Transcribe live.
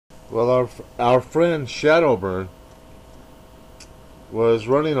Well, our friend Shadowburn was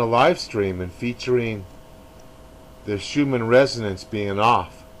running a live stream and featuring the Schumann Resonnance being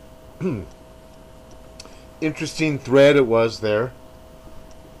off. Interesting thread it was there.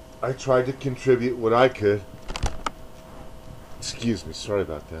 I tried to contribute what I could. Excuse me, sorry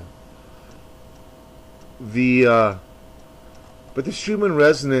about that. But the Schumann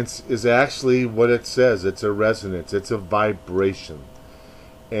Resonance is actually what it says. It's a resonance. It's a vibration.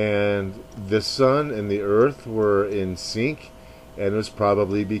 And the sun and the earth were in sync, and it was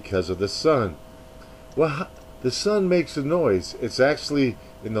probably because of the sun. Well, the sun makes a noise. It's actually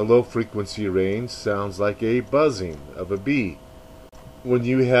in the low frequency range, sounds like a buzzing of a bee. When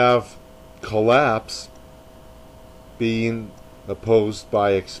you have collapse being opposed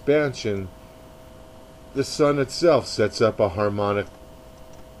by expansion, the sun itself sets up a harmonic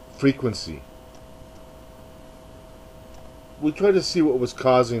frequency. We tried to see what was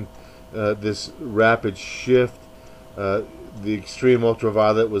causing this rapid shift. The extreme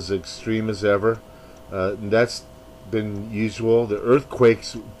ultraviolet was extreme as ever. That's been usual. The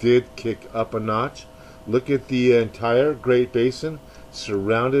earthquakes did kick up a notch. Look at the entire Great Basin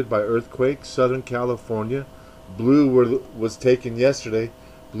surrounded by earthquakes. Southern California. Blue was taken yesterday.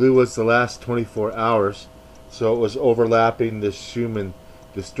 Blue was the last 24 hours, so it was overlapping the Schumann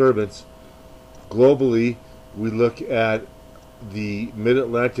disturbance. Globally, we look at the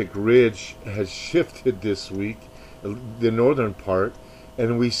Mid-Atlantic ridge has shifted this week, the northern part,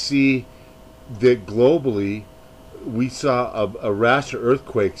 and we see that globally we saw a rash of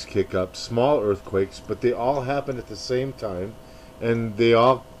earthquakes kick up, small earthquakes, but they all happened at the same time, and they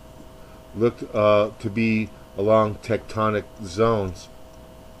all looked to be along tectonic zones.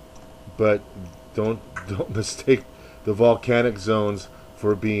 But don't mistake the volcanic zones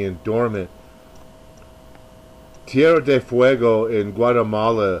for being dormant. Tierra del Fuego in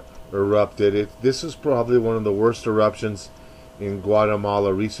Guatemala erupted. This is probably one of the worst eruptions in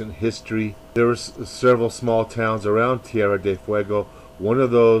Guatemala recent history. There were several small towns around Tierra del Fuego. One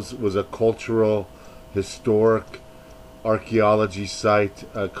of those was a cultural, historic archaeology site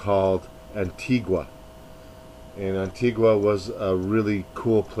called Antigua. And Antigua was a really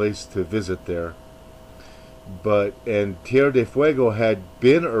cool place to visit there. And Tierra del Fuego had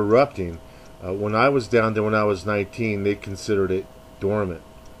been erupting. When I was down there when I was 19, they considered it dormant,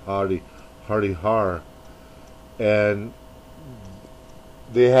 hardy har. And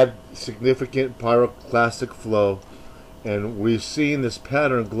they had significant pyroclastic flow, and we're seeing this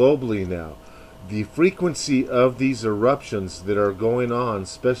pattern globally now. The frequency of these eruptions that are going on,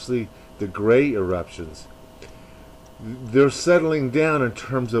 especially the gray eruptions, they're settling down in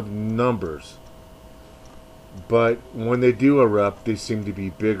terms of numbers. But when they do erupt, they seem to be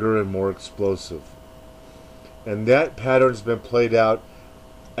bigger and more explosive. And that pattern's been played out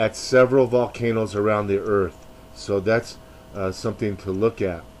at several volcanoes around the Earth. So that's something to look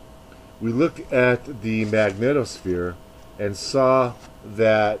at. We looked at the magnetosphere and saw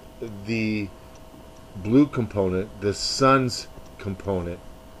that the blue component, the sun's component,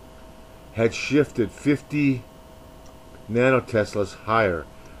 had shifted 50 nanoteslas higher.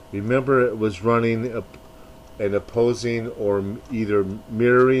 Remember, it was running and opposing, or either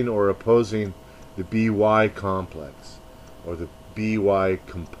mirroring or opposing, the BY complex or the BY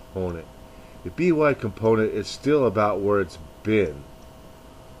component. The BY component is still about where it's been,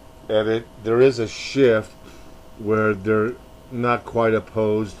 and there is a shift where they're not quite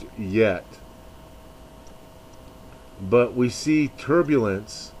opposed yet, but we see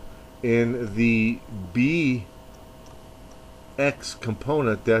turbulence in the BX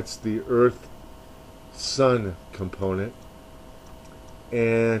component. That's the Earth Sun component,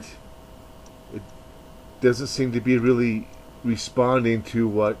 and it doesn't seem to be really responding to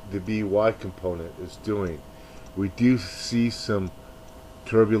what the BY component is doing. We do see some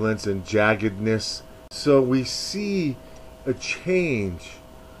turbulence and jaggedness, so we see a change,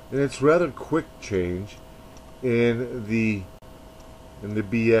 and it's rather quick change in the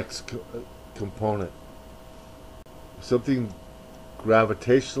BX component. Something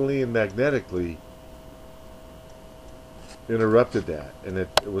gravitationally and magnetically interrupted that, and it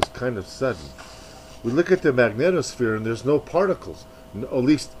was kind of sudden. We look at the magnetosphere and there's no particles, at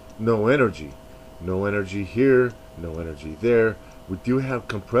least no energy. No energy here, no energy there. We do have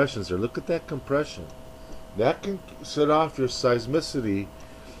compressions there. Look at that compression. That can set off your seismicity,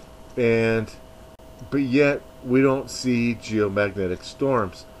 but yet we don't see geomagnetic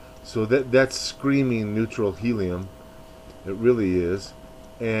storms. So that's screaming neutral helium. It really is.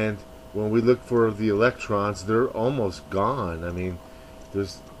 And when we look for the electrons, they're almost gone. I mean,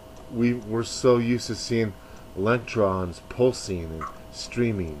 we're so used to seeing electrons pulsing and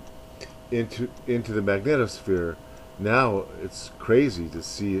streaming, into the magnetosphere. Now it's crazy to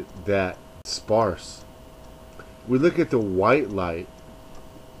see it that sparse. We look at the white light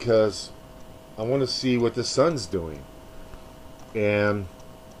because I want to see what the sun's doing, and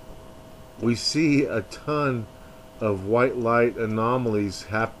we see a ton of white light anomalies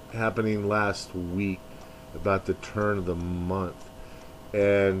happening last week, about the turn of the month.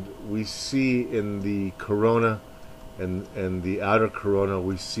 And we see in the corona and the outer corona,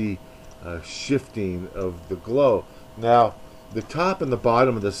 we see a shifting of the glow. Now, the top and the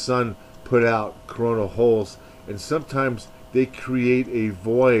bottom of the sun put out coronal holes, and sometimes they create a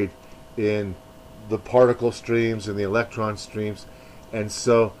void in the particle streams and the electron streams, and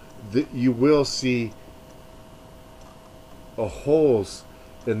so you will see holes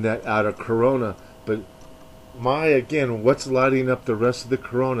in that outer corona. But again, what's lighting up the rest of the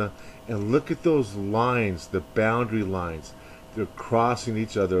corona? And look at those lines, the boundary lines. They're crossing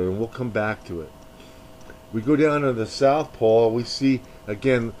each other, and we'll come back to it. We go down to the South Pole, we see,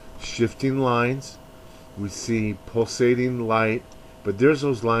 again, shifting lines. We see pulsating light, but there's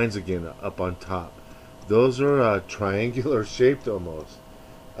those lines again up on top. Those are triangular shaped almost.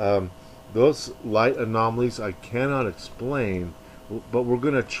 Those light anomalies I cannot explain, but we're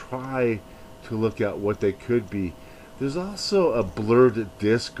going to try to look at what they could be. There's also a blurred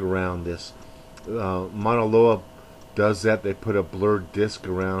disk around this. Mauna Loa does that. They put a blurred disk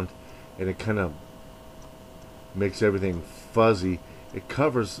around, and it kind of makes everything fuzzy. It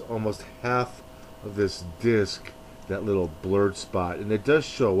covers almost half of this disk, that little blurred spot, and it does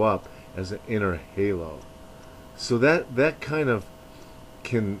show up as an inner halo. So that kind of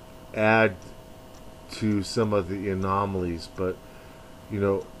can add to some of the anomalies. But you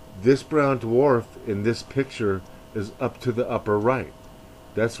know, this brown dwarf in this picture is up to the upper right.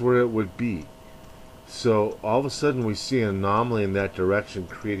 That's where it would be. So all of a sudden we see an anomaly in that direction,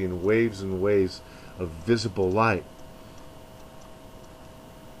 creating waves and waves of visible light.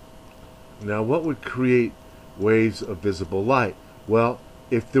 Now, what would create waves of visible light? Well,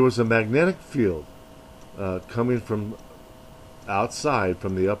 if there was a magnetic field coming from outside,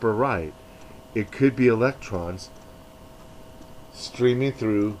 from the upper right, it could be electrons streaming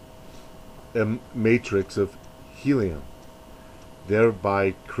through a matrix of helium,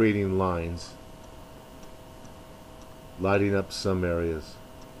 thereby creating lines, lighting up some areas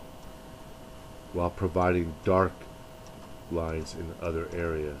while providing dark lines in other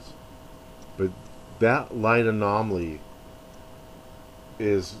areas. But that light anomaly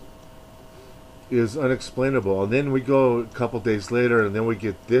is unexplainable. And then we go a couple days later, and then we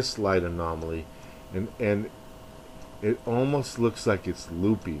get this light anomaly, and it almost looks like it's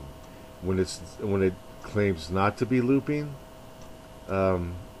looping when it claims not to be looping,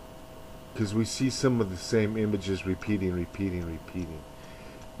 because we see some of the same images repeating.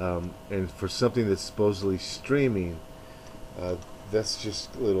 And for something that's supposedly streaming, that's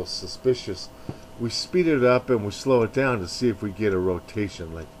just a little suspicious. We speed it up and we slow it down to see if we get a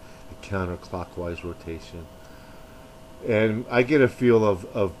rotation, like a counterclockwise rotation. And I get a feel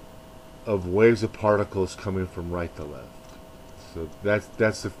of waves of particles coming from right to left. So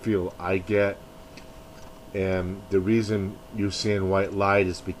that's the feel I get. And the reason you're seeing white light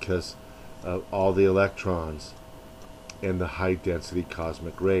is because of all the electrons and the high density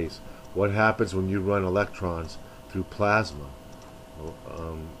cosmic rays. What happens when you run electrons through plasma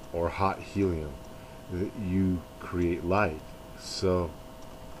or hot helium? You create light.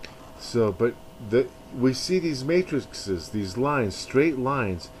 But we see these matrices, these lines, straight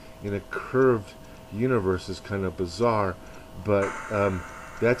lines in a curved universe is kind of bizarre, but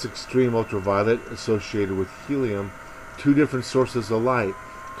that's extreme ultraviolet associated with helium. Two different sources of light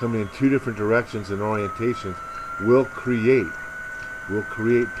coming in two different directions and orientations will create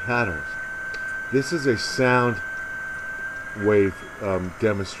patterns. This is a sound wave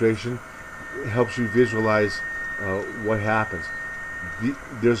demonstration. It helps you visualize what happens.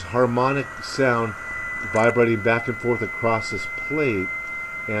 There's harmonic sound vibrating back and forth across this plate,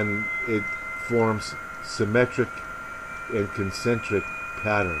 and it forms symmetric and concentric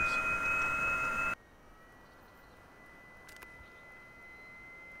patterns.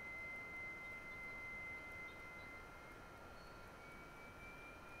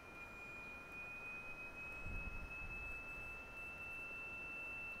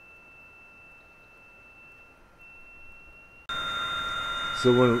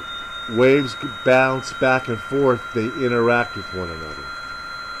 So when waves bounce back and forth, they interact with one another.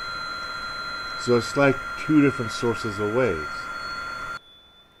 So it's like two different sources of waves.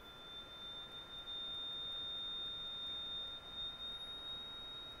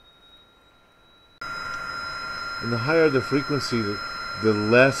 And the higher the frequency, the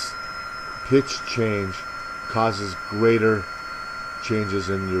less pitch change causes greater changes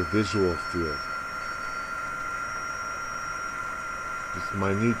in your visual field. Just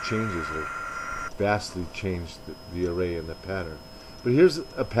minute changes will vastly change the array and the pattern. But here's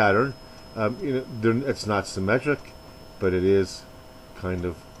a pattern. It's not symmetric, but it is kind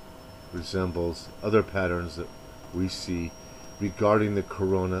of resembles other patterns that we see regarding the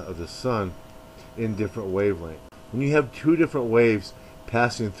corona of the sun in different wavelengths. When you have two different waves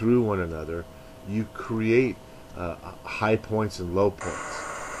passing through one another, you create high points and low points.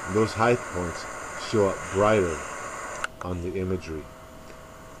 And those high points show up brighter on the imagery.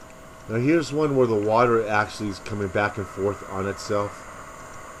 Now here's one where the water actually is coming back and forth on itself.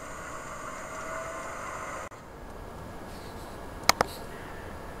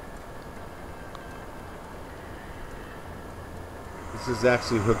 This is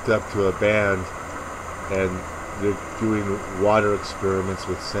actually hooked up to a band, and they're doing water experiments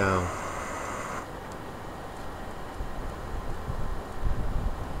with sound.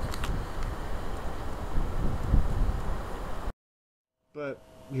 But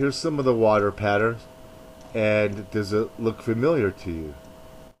here's some of the water patterns, and does it look familiar to you?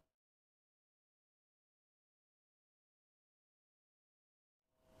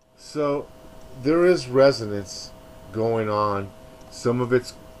 So there is resonance going on. Some of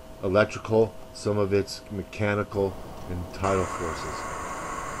it's electrical, some of it's mechanical and tidal forces.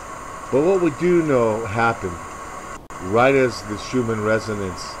 But what we do know happened right as the Schumann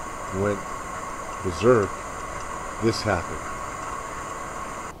resonance went berserk, this happened.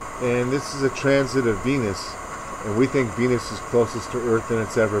 And this is a transit of Venus, and we think Venus is closest to Earth than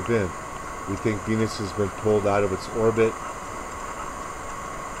it's ever been. We think Venus has been pulled out of its orbit,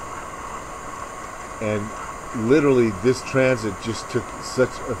 and literally this transit just took such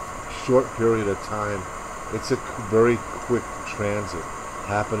a short period of time. It's a very quick transit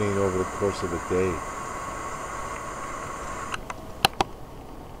happening over the course of a day.